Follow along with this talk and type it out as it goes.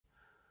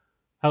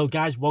Hello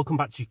guys, welcome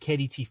back to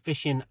KDT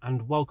Fishing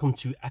and welcome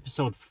to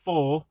episode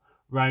 4,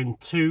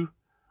 round 2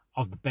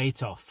 of the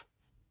bait off.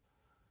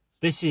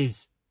 This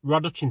is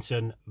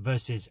Hutchinson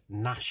versus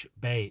Nash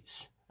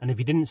baits, and if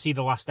you didn't see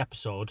the last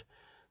episode,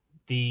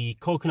 the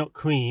coconut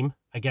cream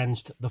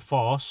against the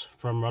Force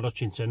from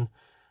Hutchinson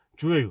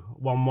drew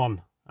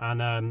 1-1,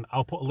 and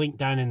I'll put a link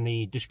down in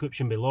the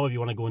description below if you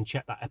want to go and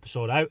check that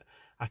episode out.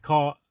 I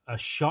caught a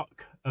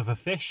shock of a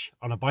fish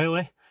on a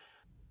boilie,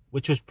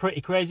 which was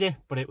pretty crazy,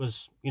 but it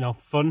was,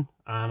 fun,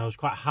 and I was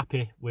quite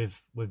happy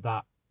with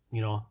that,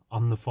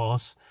 on the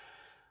Force.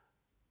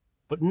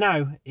 But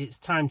now it's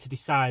time to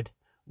decide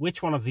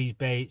which one of these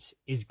baits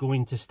is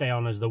going to stay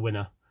on as the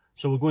winner.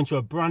 So we're going to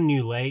a brand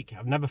new lake.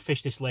 I've never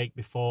fished this lake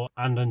before,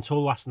 and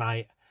until last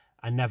night,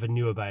 I never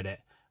knew about it.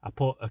 I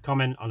put a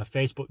comment on a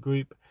Facebook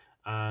group,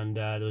 and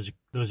there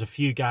was a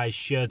few guys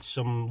shared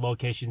some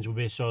locations with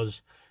me, so I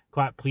was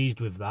quite pleased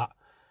with that,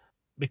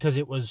 because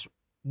it was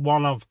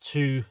one of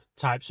two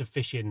types of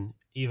fishing.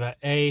 Either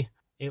A,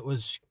 it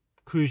was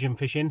cruising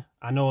fishing.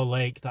 I know a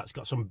lake that's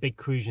got some big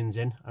cruisings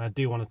in, and I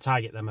do want to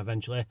target them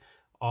eventually.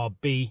 Or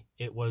B,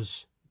 it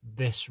was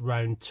this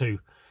round 2.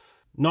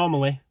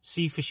 Normally,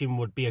 sea fishing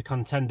would be a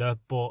contender,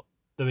 but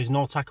there is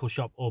no tackle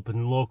shop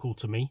open local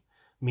to me,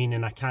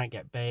 meaning I can't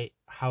get bait.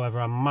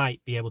 However, I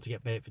might be able to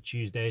get bait for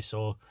Tuesday,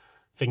 so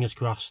fingers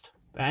crossed.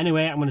 But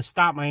anyway, I'm going to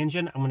start my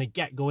engine. I'm going to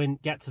get going,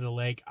 get to the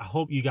lake. I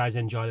hope you guys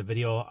enjoy the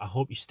video. I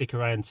hope you stick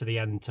around to the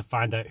end to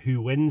find out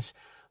who wins.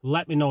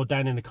 Let me know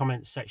down in the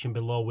comments section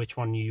below which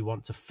one you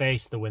want to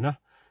face the winner.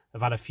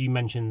 I've had a few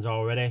mentions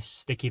already.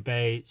 Sticky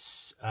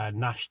Baits,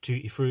 Nash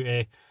Tutti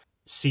Frutti,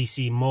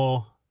 CC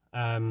Mo.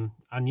 And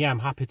yeah, I'm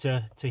happy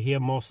to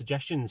hear more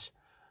suggestions.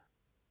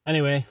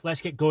 Anyway,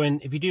 let's get going.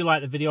 If you do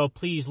like the video,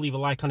 please leave a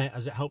like on it,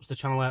 as it helps the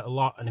channel out a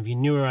lot. And if you're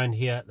new around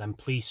here, then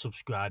please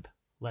subscribe.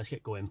 Let's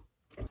get going.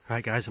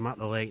 Right guys, I'm at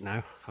the lake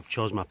now. I've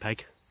chose my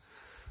peg,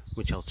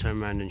 which I'll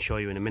turn around and show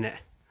you in a minute.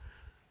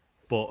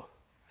 But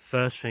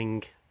first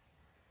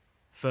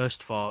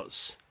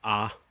thoughts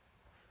are,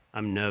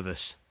 I'm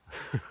nervous.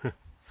 The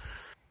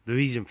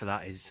reason for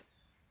that is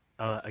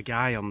a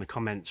guy on the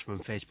comments from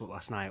Facebook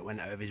last night went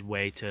out of his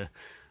way to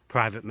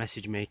private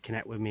message me,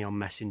 connect with me on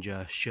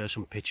Messenger, share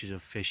some pictures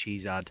of fish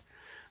he's had,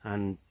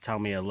 and tell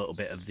me a little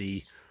bit of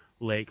the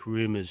lake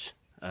rumours,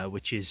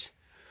 which is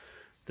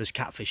there's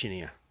catfish in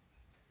here.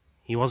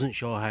 He wasn't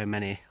sure how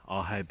many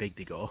or how big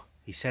they go.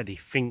 He said he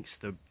thinks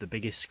the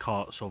biggest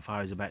caught so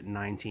far is about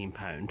 19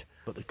 pound,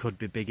 but there could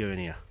be bigger in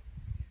here.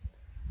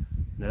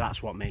 Now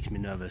that's what makes me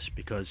nervous,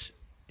 because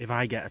if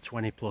I get a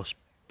 20+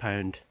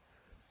 pound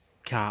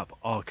carp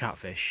or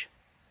catfish,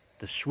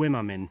 the swim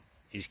I'm in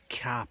is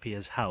carpy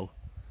as hell,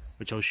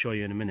 which I'll show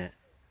you in a minute,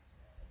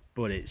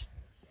 but it's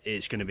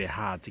going to be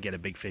hard to get a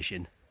big fish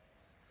in.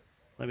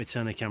 Let me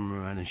turn the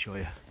camera around and show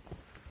you.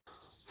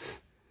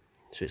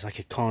 So it's like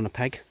a corner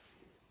peg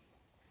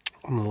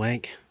on the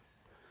lake.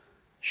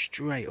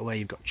 Straight away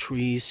you've got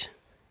trees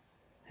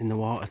in the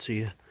water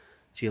to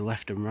your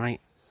left and right,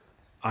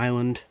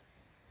 island,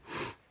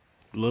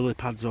 lily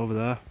pads over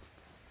there.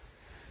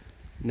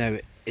 Now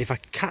if I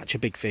catch a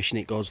big fish and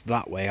it goes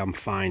that way, I'm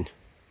fine.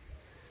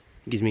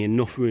 It gives me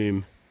enough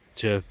room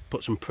to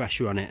put some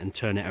pressure on it and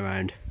turn it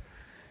around.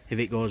 If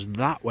it goes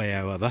that way,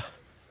 however,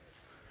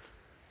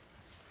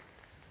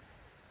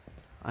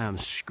 I am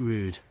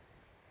screwed.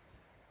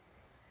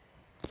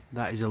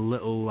 That is a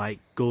little like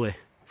gully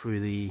through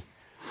the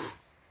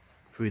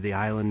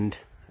island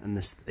and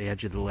the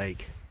edge of the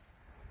lake.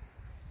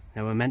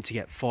 Now we're meant to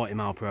get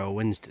 40-mile-per-hour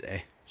winds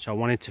today, so I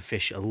wanted to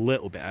fish a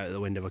little bit out of the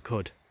wind if I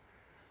could.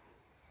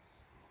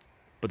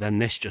 But then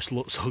this just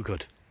looks so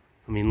good.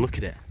 I mean, look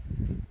at it.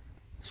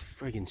 It's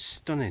friggin'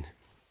 stunning.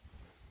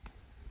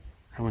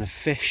 I'm gonna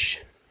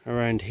fish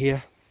around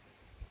here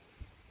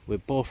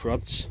with both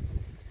rods.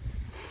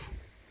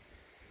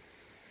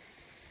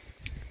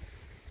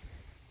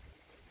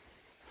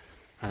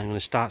 And I'm going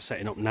to start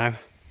setting up now.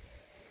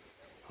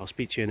 I'll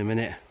speak to you in a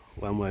minute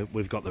when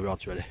we've got the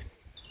rods ready.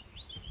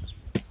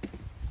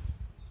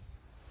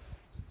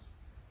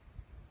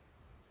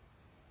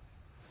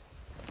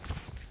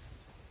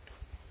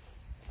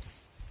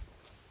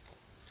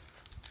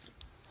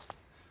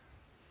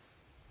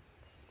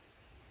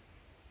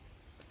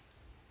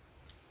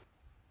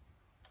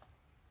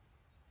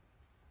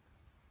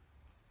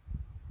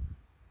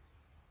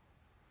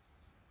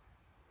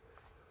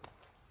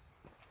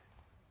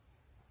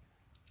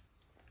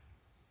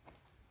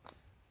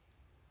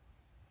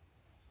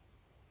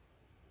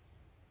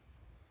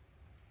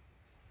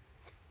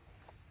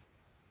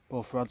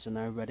 Both rods are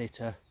now ready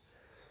to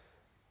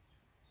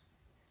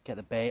get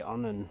the bait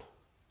on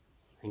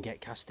and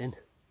get casting.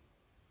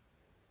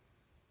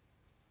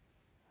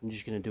 I'm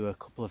just going to do a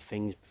couple of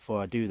things before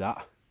I do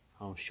that.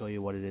 I'll show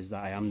you what it is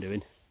that I am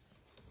doing.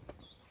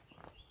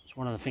 So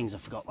one of the things I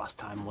forgot last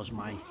time was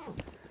my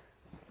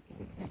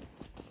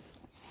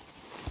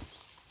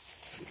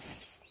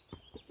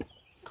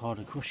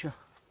corner crusher,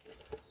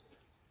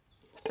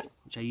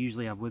 which I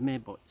usually have with me,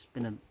 but it's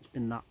been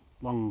that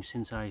long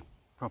since I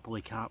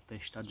properly carp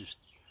fished. I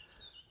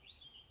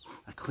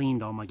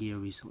cleaned all my gear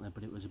recently,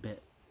 but it was a bit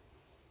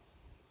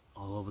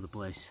all over the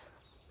place.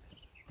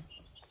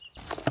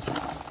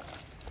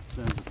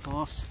 There's the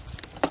Force,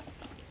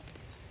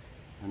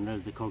 and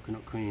there's the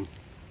coconut cream.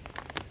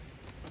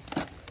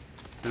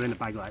 They're in a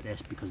bag like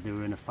this because they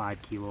were in a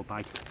 5 kilo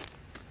bag,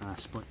 and I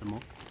split them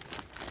up.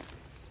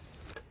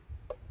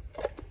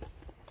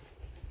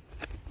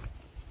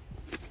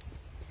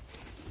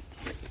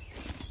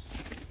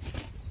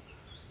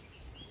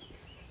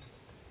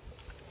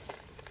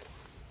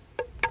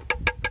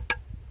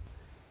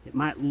 It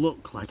might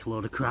look like a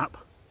load of crap,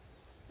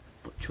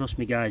 but trust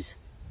me guys,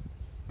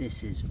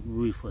 this is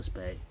ruthless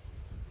bait.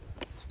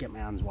 Let's get my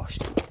hands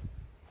washed.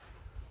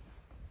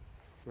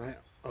 Right,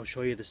 I'll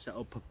show you the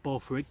setup of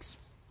both rigs.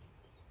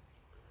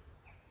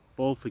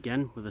 Both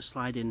again with a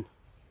sliding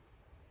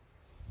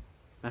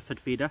method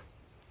feeder.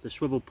 The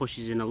swivel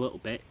pushes in a little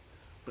bit,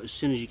 but as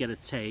soon as you get a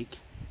take,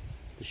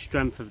 the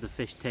strength of the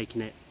fish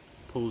taking it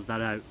pulls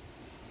that out.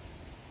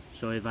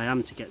 So if I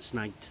am to get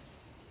snagged,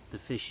 the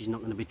fish is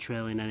not going to be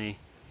trailing any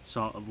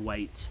sort of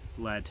weight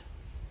lead.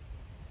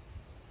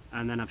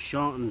 And then I've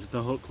shortened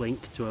the hook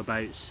link to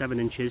about 7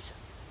 inches,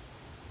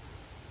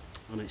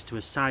 and it's to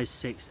a size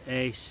 6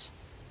 ace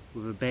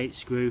with a bait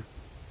screw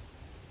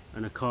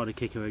and a quarter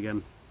kicker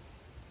again.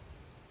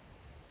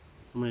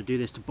 I'm going to do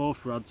this to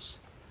both rods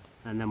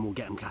and then we'll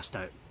get them cast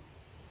out.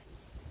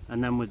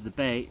 And then with the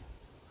bait,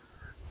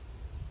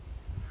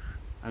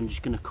 I'm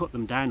just going to cut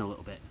them down a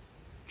little bit,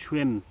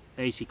 trim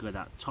basically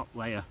that top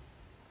layer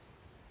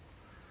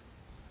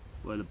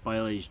where the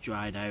boil is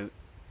dried out.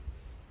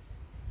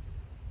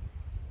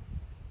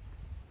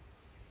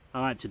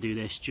 I like to do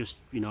this just,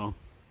 you know,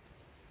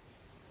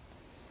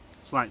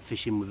 it's like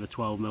fishing with a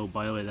 12mm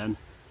boilie then,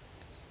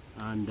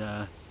 and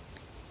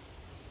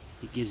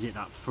it gives it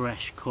that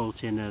fresh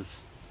coating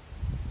of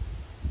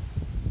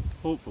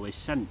hopefully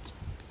scent,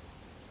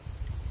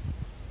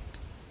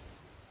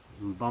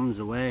 and bombs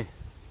away.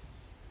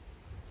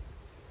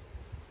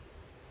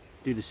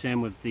 Do the same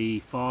with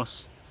the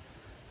Force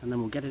and then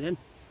we'll get it in.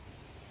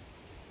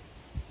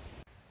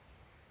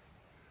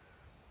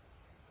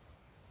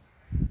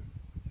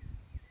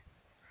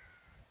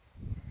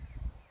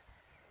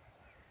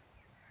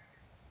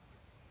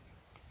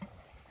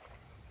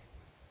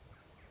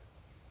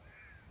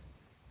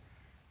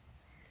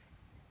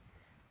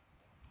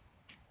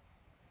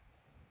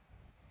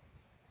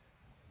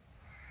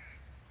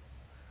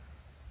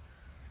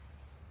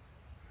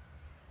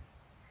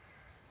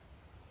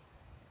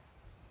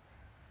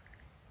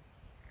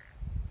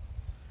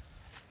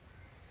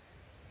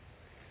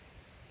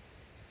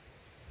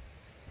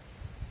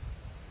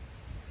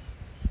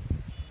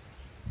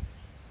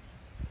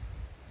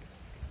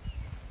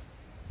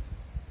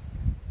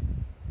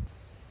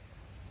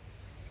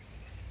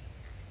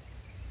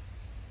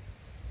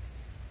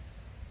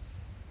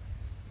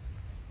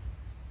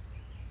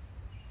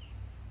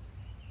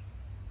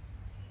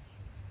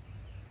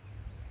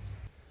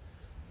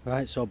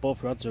 Right, so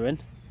both rods are in,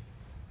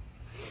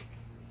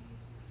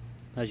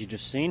 as you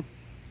just seen.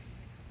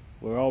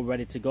 We're all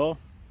ready to go.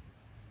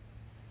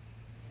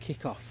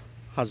 Kickoff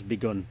has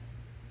begun.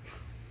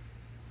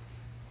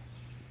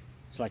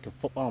 It's like a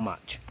football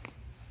match,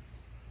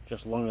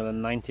 just longer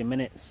than 90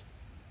 minutes.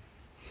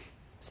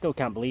 Still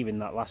can't believe in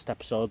that last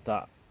episode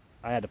that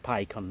I had a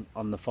pike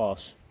on the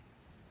Force.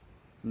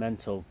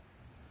 Mental.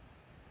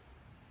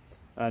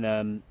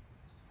 And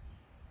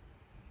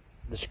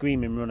the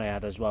screaming run I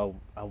had as well,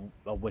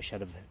 I wish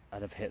I'd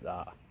have hit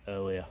that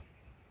earlier.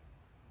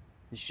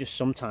 It's just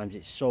sometimes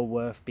it's so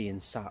worth being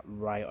sat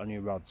right on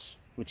your rods,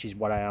 which is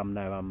what I am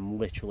now. I'm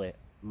literally,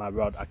 my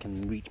rod, I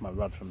can reach my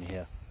rod from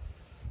here,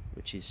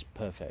 which is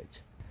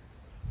perfect.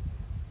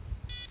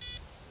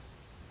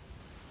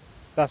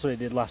 That's what it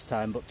did last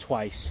time, but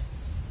twice.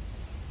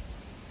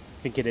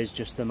 I think it is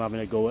just them having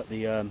a go at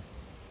the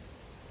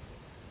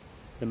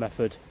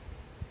method,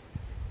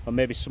 or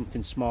maybe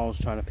something small is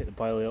trying to pick the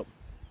boilie up.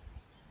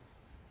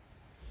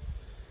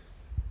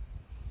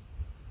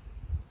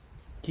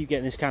 Keep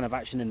getting this kind of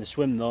action in the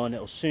swim though, and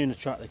it'll soon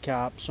attract the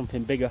carp,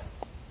 something bigger.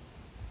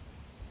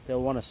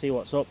 They'll want to see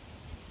what's up.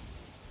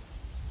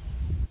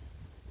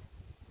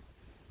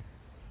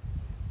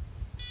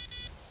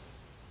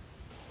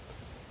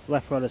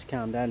 Left rod has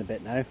calmed down a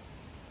bit now.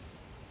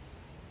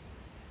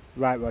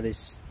 Right rod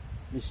is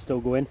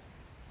still going.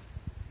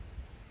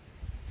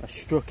 I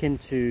struck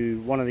into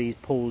one of these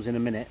pools in a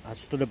minute. I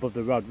stood above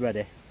the rod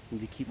ready.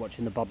 If you keep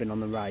watching the bobbing on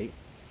the right,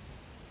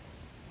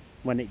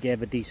 when it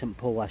gave a decent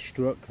pull I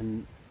struck,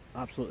 and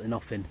absolutely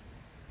nothing.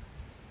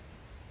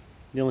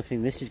 The only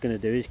thing this is going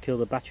to do is kill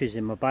the batteries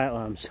in my bite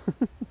alarms.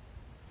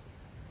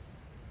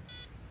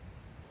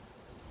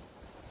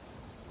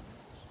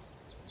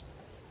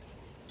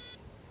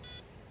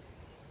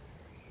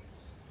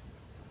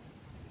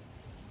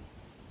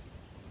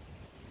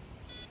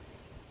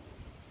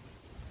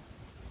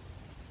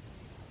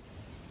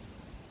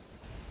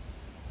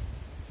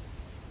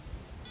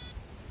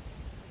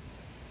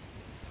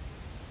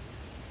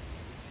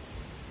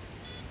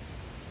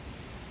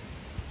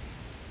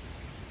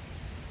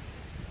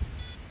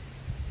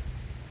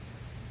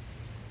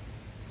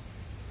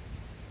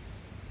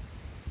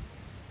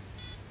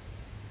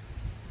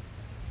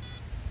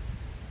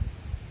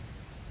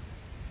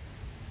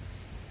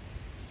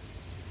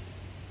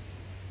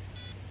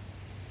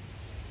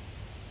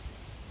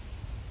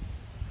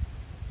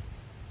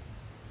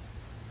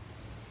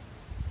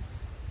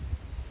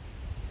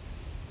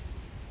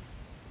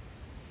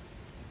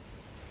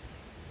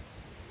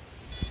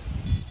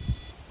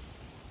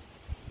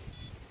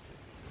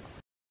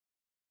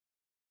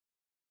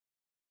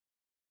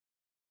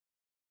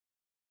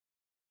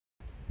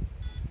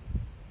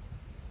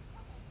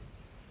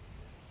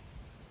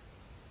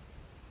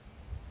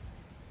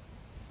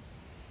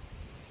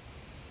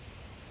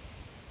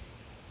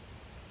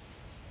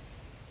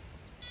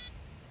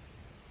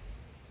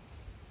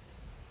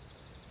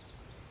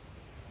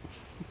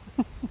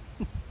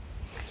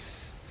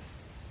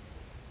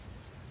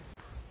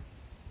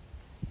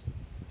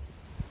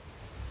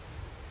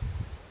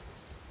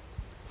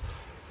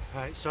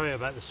 Right, sorry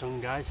about the sun,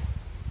 guys.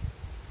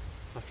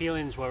 My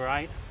feelings were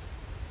right.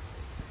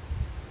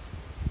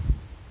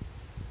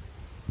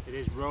 It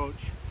is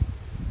roach.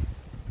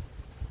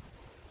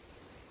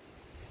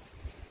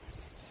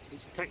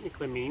 Which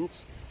technically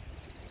means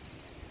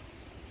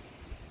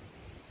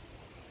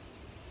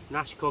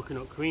Nash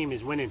Coconut Cream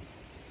is winning.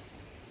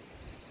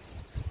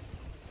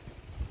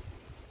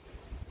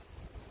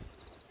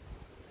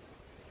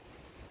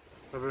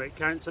 Whether it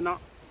counts or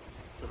not,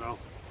 I don't know.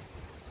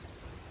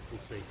 We'll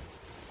see.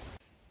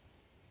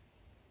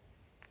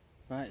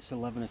 Right, it's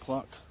 11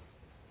 o'clock.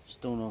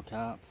 Still no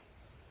carp.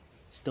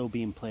 Still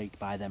being plagued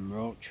by them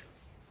roach.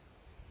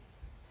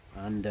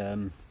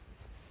 And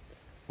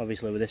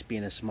obviously with this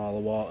being a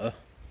smaller water,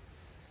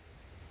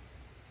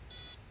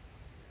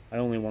 I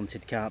only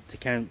wanted carp to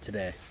count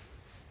today.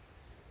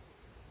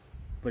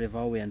 But if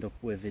all we end up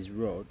with is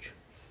roach,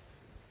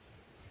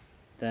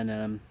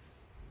 then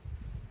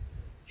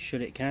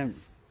should it count?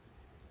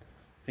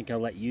 I think I'll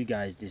let you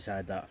guys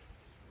decide that.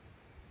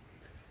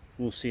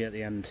 We'll see at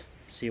the end,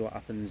 see what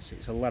happens.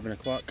 It's 11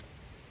 o'clock.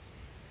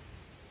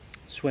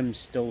 Swim's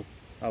still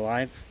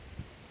alive.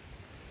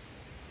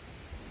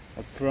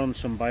 I've thrown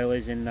some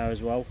boilies in now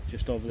as well,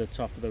 just over the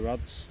top of the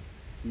rods.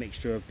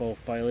 Mixture of both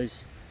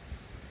boilies.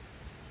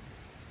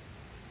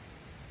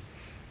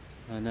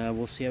 And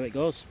we'll see how it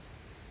goes.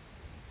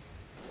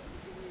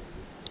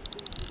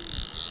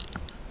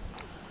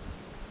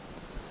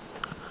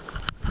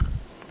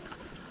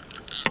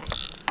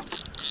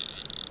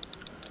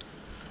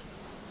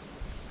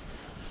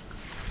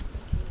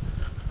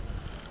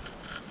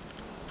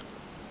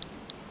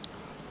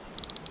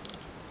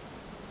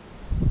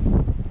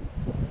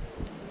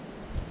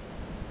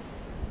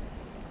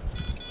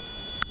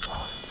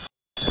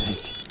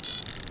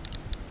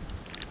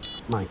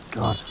 My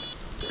God.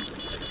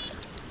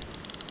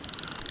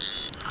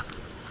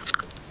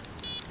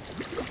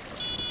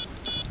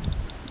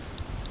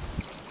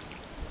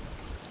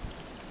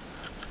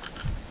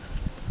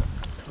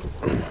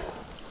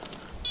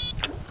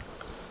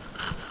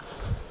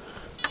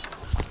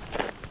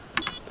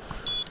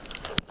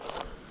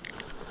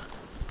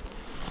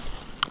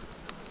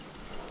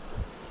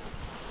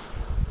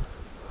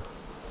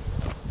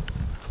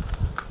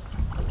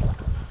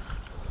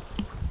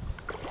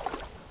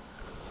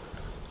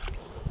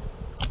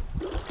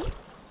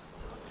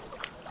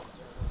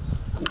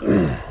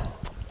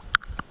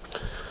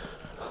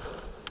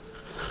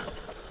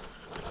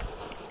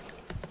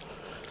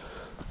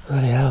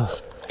 Bloody hell.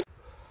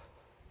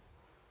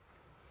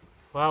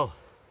 Well,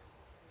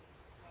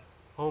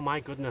 oh my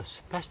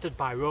goodness, pestered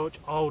by roach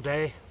all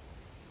day,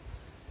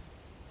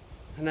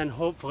 and then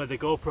hopefully the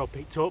GoPro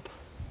picked up.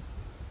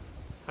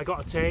 I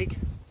got a take,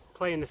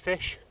 playing the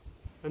fish,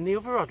 and the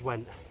other rod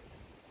went.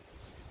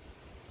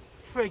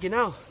 Friggin'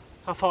 hell,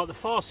 I thought the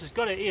force has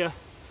got it here,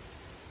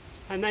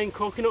 and then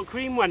Coconut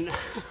Cream went.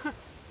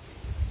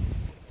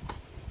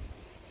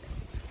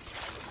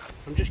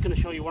 I'm just going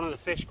to show you one of the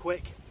fish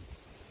quick,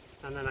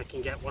 and then I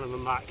can get one of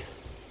them back.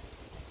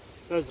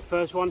 There's the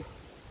first one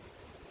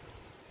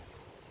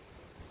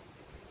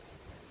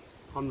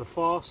on the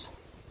force.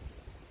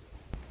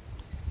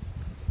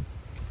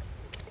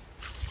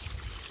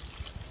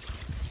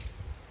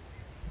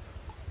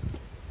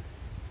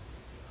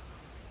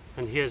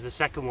 And here's the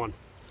second one.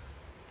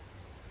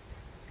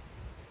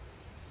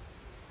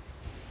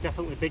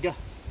 Definitely bigger.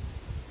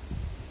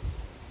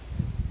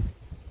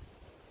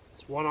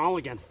 It's 1-1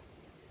 again.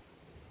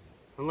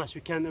 Unless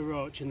we count the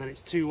roach, and then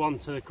it's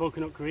 2-1 to the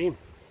Coconut Cream.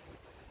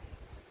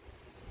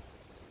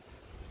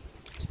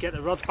 Let's get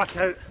the rods back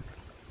out,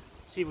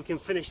 see if we can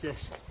finish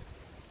this.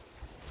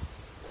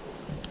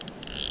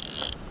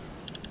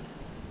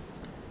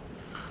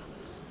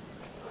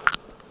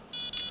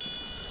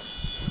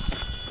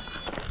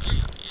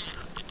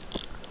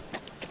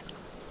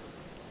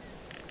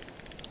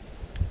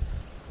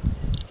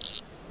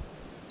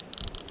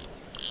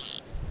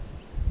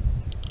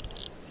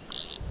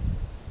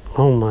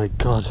 Oh my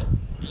God.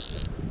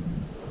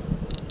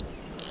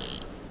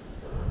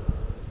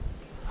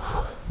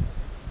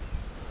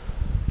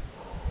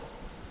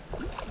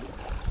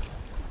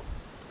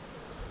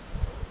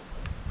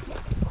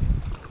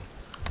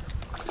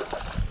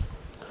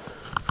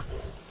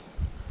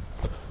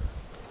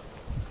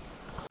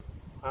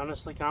 I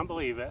honestly can't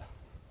believe it.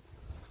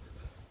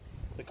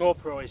 The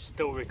GoPro is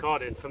still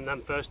recording from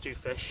them first two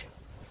fish.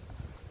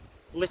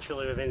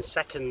 Literally within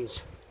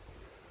seconds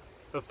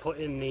of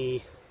putting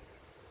the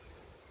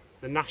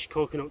Nash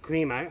Coconut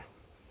Cream out,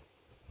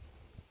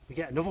 we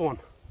get another one.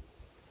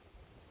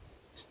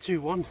 It's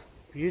 2-1,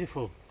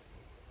 beautiful.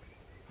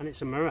 And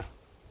it's a mirror.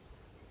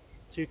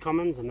 2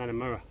 commons and then a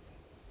mirror.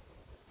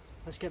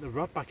 Let's get the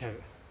rod back out.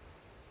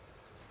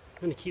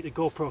 I'm going to keep the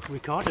GoPro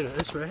recording at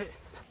this rate.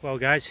 Well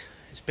guys,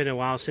 it's been a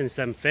while since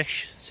them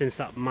fish, since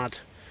that mad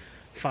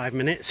 5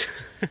 minutes.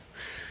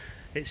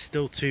 It's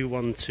still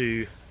 2-1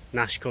 to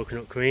Nash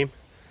Coconut Cream.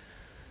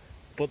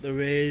 But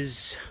there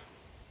is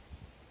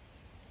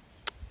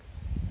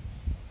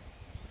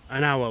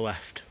an hour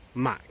left,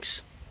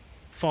 max.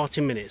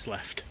 40 minutes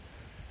left.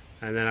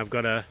 And then I've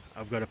got to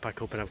I've got to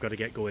pack up and I've got to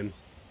get going.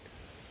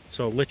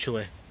 So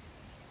literally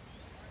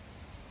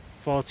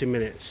 40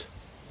 minutes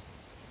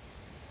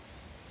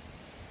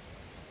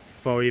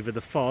for either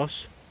the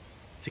Force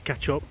to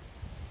catch up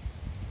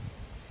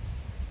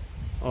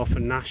or for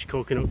Nash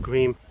Coconut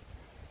Cream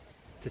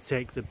to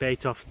take the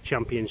bait-off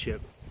championship.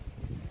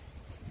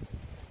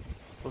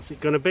 What's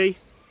it gonna be?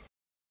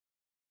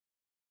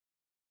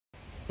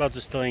 Lads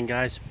are still in,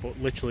 guys,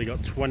 but literally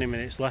got 20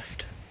 minutes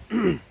left.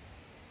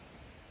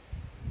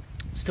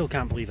 Still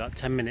can't believe that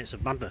 10 minutes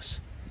of madness.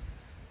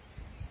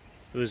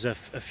 There was a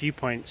few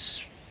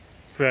points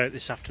throughout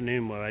this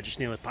afternoon where I just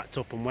nearly packed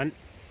up and went.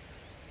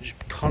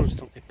 Just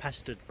constantly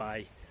pestered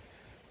by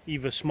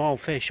either small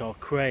fish or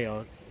cray,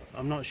 or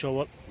I'm not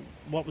sure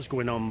what was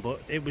going on,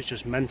 but it was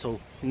just mental,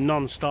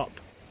 non-stop.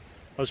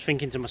 I was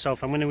thinking to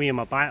myself, I'm going to hear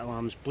my bite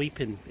alarms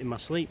bleeping in my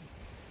sleep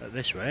at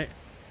this rate.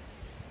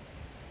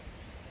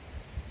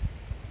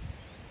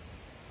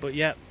 But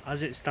yeah,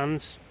 as it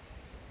stands,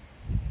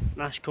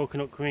 Nash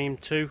Coconut Cream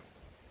 2,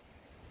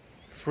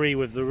 3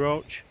 with the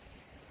roach,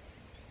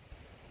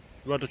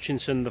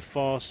 Hutchinson the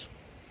Force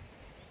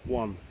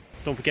 1.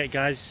 Don't forget,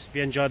 guys, if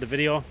you enjoyed the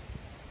video,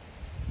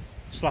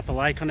 slap a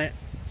like on it,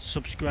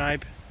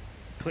 subscribe,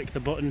 click the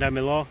button down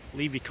below,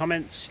 leave your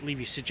comments, leave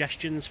your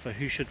suggestions for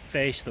who should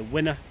face the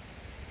winner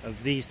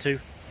of these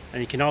two,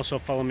 and you can also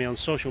follow me on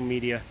social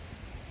media,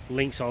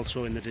 links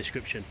also in the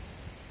description.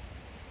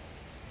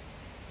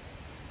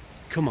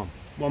 Come on,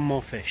 one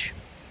more fish,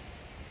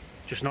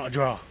 just not a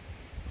draw.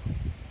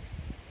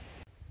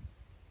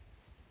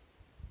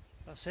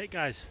 That's it,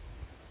 guys,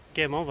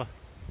 game over.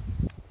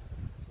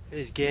 It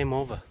is game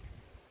over.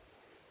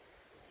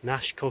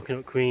 Nash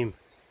Coconut Cream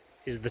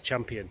is the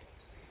champion.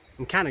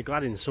 I'm kind of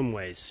glad in some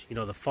ways, you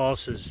know, the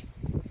Force has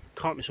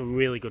caught me some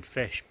really good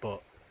fish,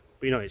 but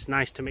you know, it's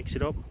nice to mix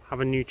it up, have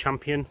a new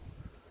champion,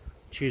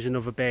 choose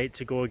another bait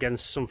to go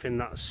against something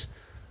that's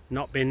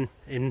not been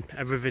in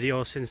every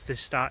video since this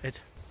started.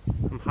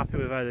 I'm happy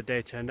with how the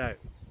day turned out.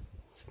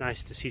 It's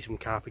nice to see some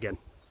carp again,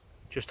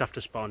 just after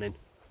spawning.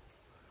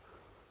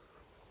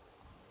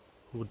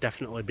 We'll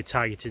definitely be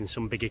targeting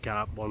some bigger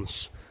carp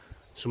once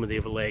some of the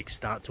other lakes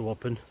start to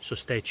open, so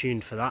stay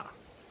tuned for that.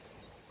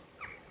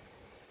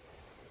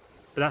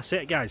 But that's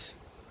it, guys.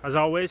 As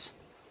always,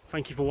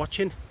 thank you for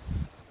watching.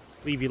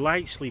 Leave your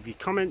likes, leave your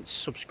comments,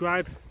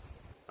 subscribe,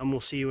 and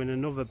we'll see you in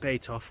another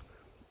bait off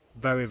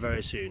very,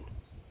 very soon.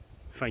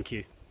 Thank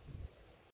you.